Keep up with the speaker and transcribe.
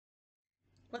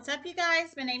What's up, you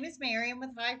guys? My name is Mary. I'm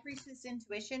with High Priestess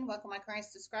Intuition. Welcome, my current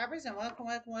subscribers, and welcome,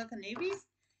 newbies.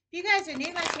 If you guys are new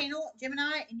to my channel,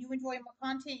 Gemini, and you enjoy my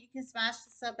content, you can smash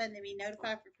the sub button to be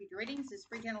notified for future readings. This is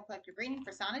free general collective reading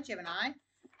for sign of Gemini.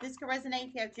 This can resonate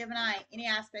if you have Gemini in any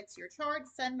aspects of your chart: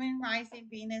 Sun, Moon, Rising,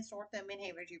 Venus, North Node,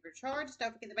 Midheaven, Jupiter charts.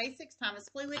 Don't forget the basics. Time is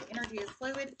fluid. Energy is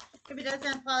fluid. If it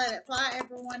doesn't apply, let it fly.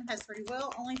 Everyone has free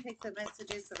will. Only take the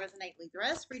messages that resonate. Leave the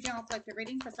rest. Free general collective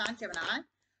reading for sign Gemini.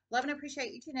 Love and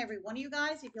appreciate each and every one of you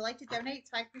guys. If you'd like to donate,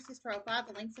 type Priestess Tarot 5.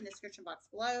 The link's in the description box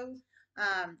below.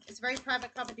 It's a very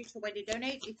private, confidential way to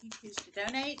donate if you choose to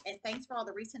donate. And thanks for all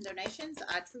the recent donations.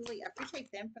 I truly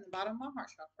appreciate them from the bottom of my heart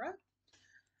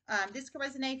chakra. This can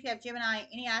resonate if you have Gemini in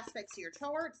any aspects of your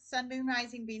chart: Sun, Moon,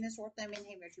 Rising, Venus, North Node,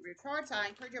 Midheaven, Jupiter charts. I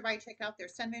encourage everybody to check out their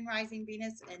Sun, Moon, Rising,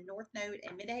 Venus, and North Node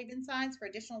and Midheaven signs for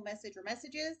additional message or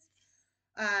messages.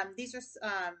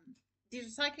 These are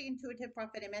psychic, intuitive,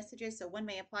 prophetic messages, so one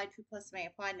may apply, two plus may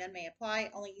apply, none may apply.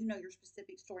 Only you know your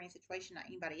specific story and situation, not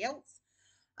anybody else.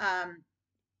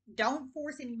 Don't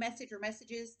force any message or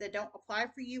messages that don't apply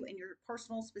for you in your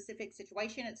personal specific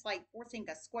situation. It's like forcing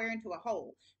a square into a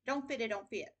hole. Don't fit it, don't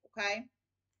fit, okay?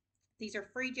 These are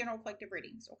free general collective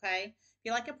readings, okay? If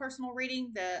you like a personal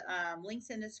reading, the link's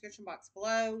in the description box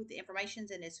below. The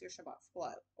information's in the description box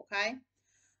below, okay?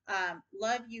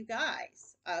 Love you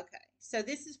guys. Okay, so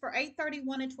this is for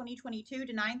 8/31 of 2022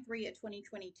 to 9/3 of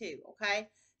 2022. Okay,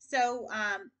 so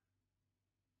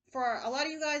for a lot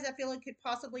of you guys, I feel it could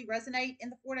possibly resonate in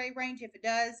the 4-day range if it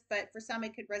does, but for some,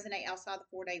 it could resonate outside the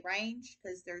 4-day range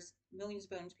because there's millions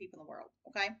of people in the world.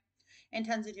 Okay, and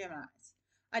tons of Geminis.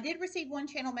 I did receive one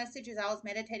channel message as I was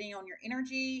meditating on your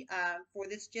energy for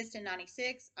this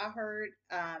Jist96. I heard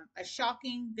a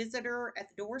shocking visitor at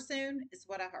the door soon, is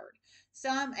what I heard.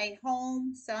 Some a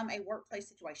home, some a workplace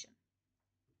situation.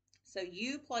 So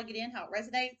you plug it in how it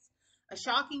resonates. A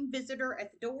shocking visitor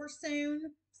at the door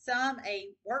soon, some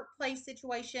a workplace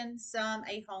situation, some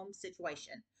a home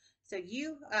situation. So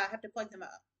you have to plug them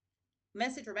up.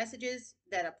 Message or messages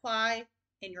that apply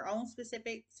in your own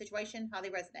specific situation, how they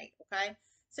resonate, okay?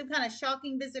 Some kind of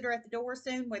shocking visitor at the door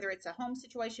soon, whether it's a home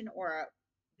situation or a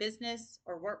business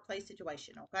or workplace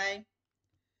situation, okay?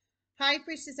 High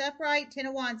Priestess upright, 10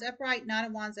 of Wands upright, 9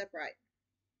 of Wands upright.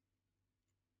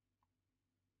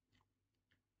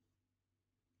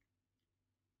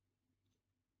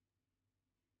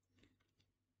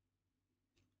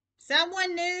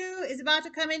 Someone new is about to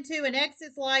come into an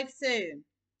ex's life soon.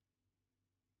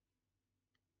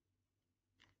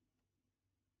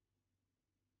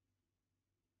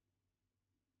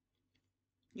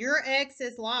 Your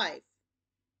ex's life.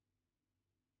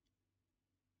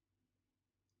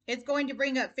 It's going to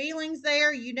bring up feelings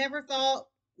there you never thought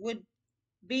would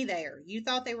be there. You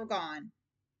thought they were gone.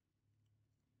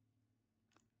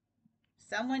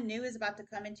 Someone new is about to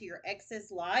come into your ex's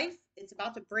life. It's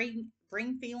about to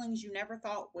bring feelings you never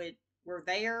thought were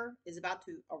there. Is about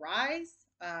to arise.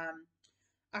 I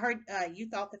heard you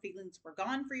thought the feelings were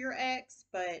gone for your ex,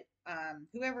 but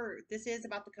whoever this is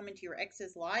about to come into your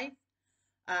ex's life.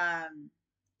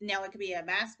 Now it could be a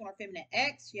masculine or feminine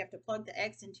ex. You have to plug the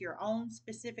ex into your own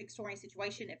specific story and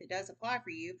situation if it does apply for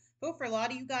you. But for a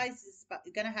lot of you guys, it's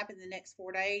going to happen in the next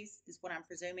 4 days, is what I'm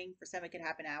presuming. For some, it could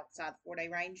happen outside the 4-day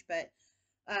range. But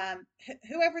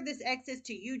whoever this ex is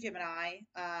to you, Gemini,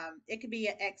 it could be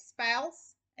an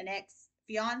ex-spouse, an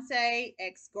ex-fiance,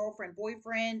 ex-girlfriend,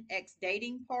 boyfriend,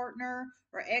 ex-dating partner,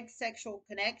 or ex-sexual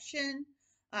connection,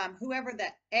 whoever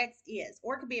that ex is.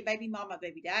 Or it could be a baby mama,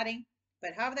 baby daddy.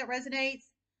 But however that resonates,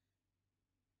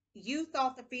 you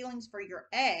thought the feelings for your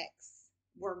ex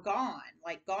were gone,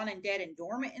 like gone and dead and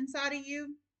dormant inside of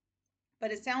you.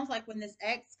 But it sounds like when this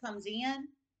ex comes in,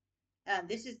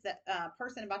 this is the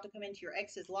person about to come into your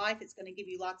ex's life. It's going to give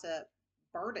you lots of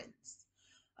burdens.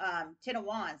 10 of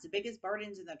Wands, the biggest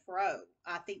burdens in the tarot.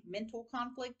 I think mental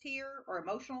conflict here or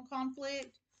emotional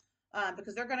conflict,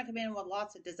 because they're going to come in with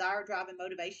lots of desire, drive, and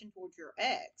motivation towards your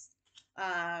ex,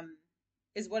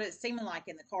 is what it's seeming like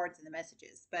in the cards and the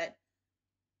messages. But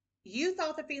you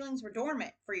thought the feelings were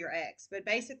dormant for your ex, but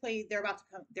basically they're about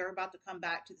to come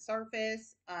back to the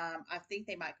surface. I think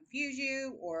they might confuse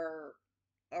you or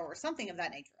something of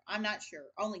that nature. I'm not sure.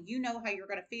 Only you know how you're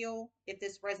going to feel if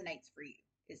this resonates for you.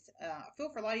 It's I feel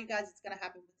for a lot of you guys it's going to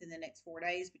happen within the next 4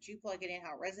 days, but you plug it in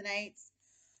how it resonates.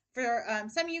 For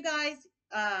some of you guys,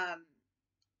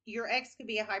 your ex could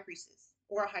be a high priestess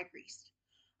or a high priest.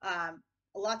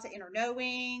 Lots of inner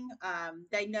knowing.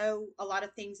 They know a lot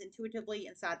of things intuitively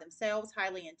inside themselves,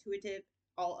 highly intuitive,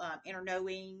 all inner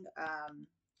knowing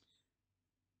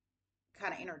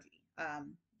kind of energy.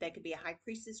 They could be a high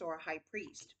priestess or a high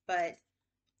priest, but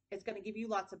It's going to give you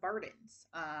lots of burdens,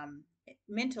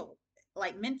 mental,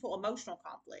 like mental, emotional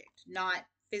conflict, not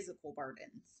physical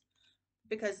burdens.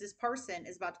 Because this person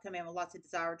is about to come in with lots of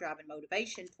desire, drive, and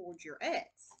motivation towards your ex.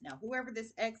 Now, whoever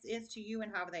this ex is to you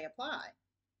and however they apply.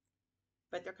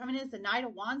 But they're coming in as the Knight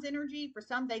of Wands energy. For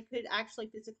some, they could actually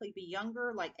physically be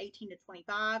younger, like 18 to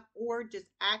 25, or just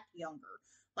act younger.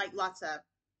 Like lots of,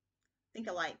 think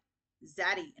of like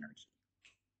zaddy energy.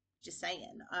 Just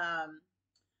saying.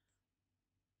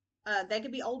 They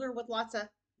could be older with lots of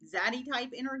zaddy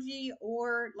type energy,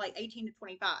 or like 18 to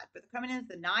 25. But they're coming in as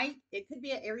the Knight. It could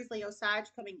be an Aries, Leo, Sag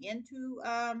coming into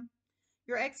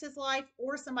your ex's life,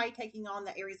 or somebody taking on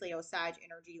the Aries, Leo, Sag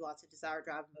energy, lots of desire,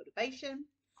 drive, and motivation.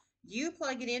 You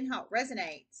plug it in how it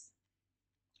resonates.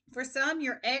 For some,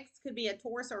 your ex could be a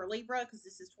Taurus or a Libra, because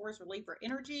this is Taurus or Libra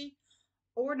energy,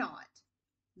 or not.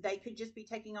 They could just be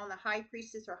taking on the High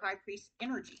Priestess or High Priest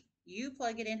energy. You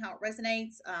plug it in how it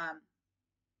resonates,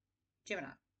 Gemini.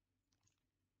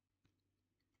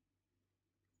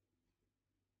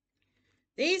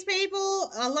 These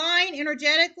people align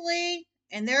energetically,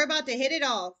 and they're about to hit it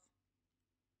off.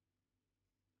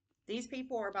 These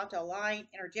people are about to align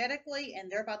energetically,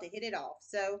 and they're about to hit it off.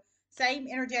 So, same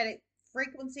energetic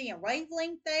frequency and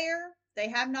wavelength there. They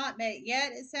have not met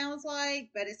yet, it sounds like,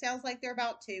 but it sounds like they're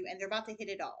about to, and they're about to hit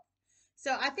it off.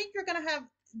 So, I think you're going to have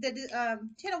the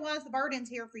 10 of Wands, the burdens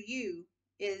here for you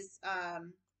is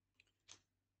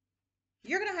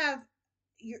you're going to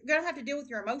have to deal with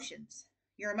your emotions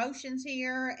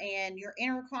here, and your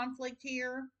inner conflict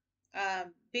here,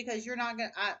 because you're not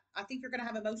gonna. I think you're gonna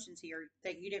have emotions here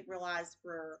that you didn't realize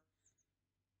were.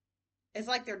 It's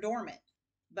like they're dormant,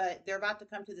 but they're about to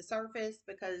come to the surface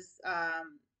because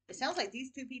it sounds like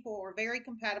these two people are very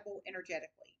compatible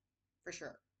energetically, for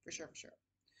sure, for sure, for sure.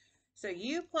 So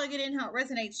you plug it in how it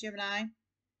resonates, Gemini.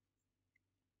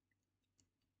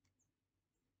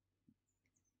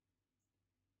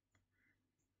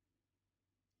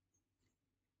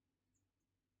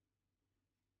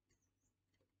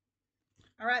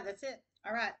 All right, that's it.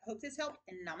 All right, hope this helped,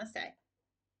 and namaste.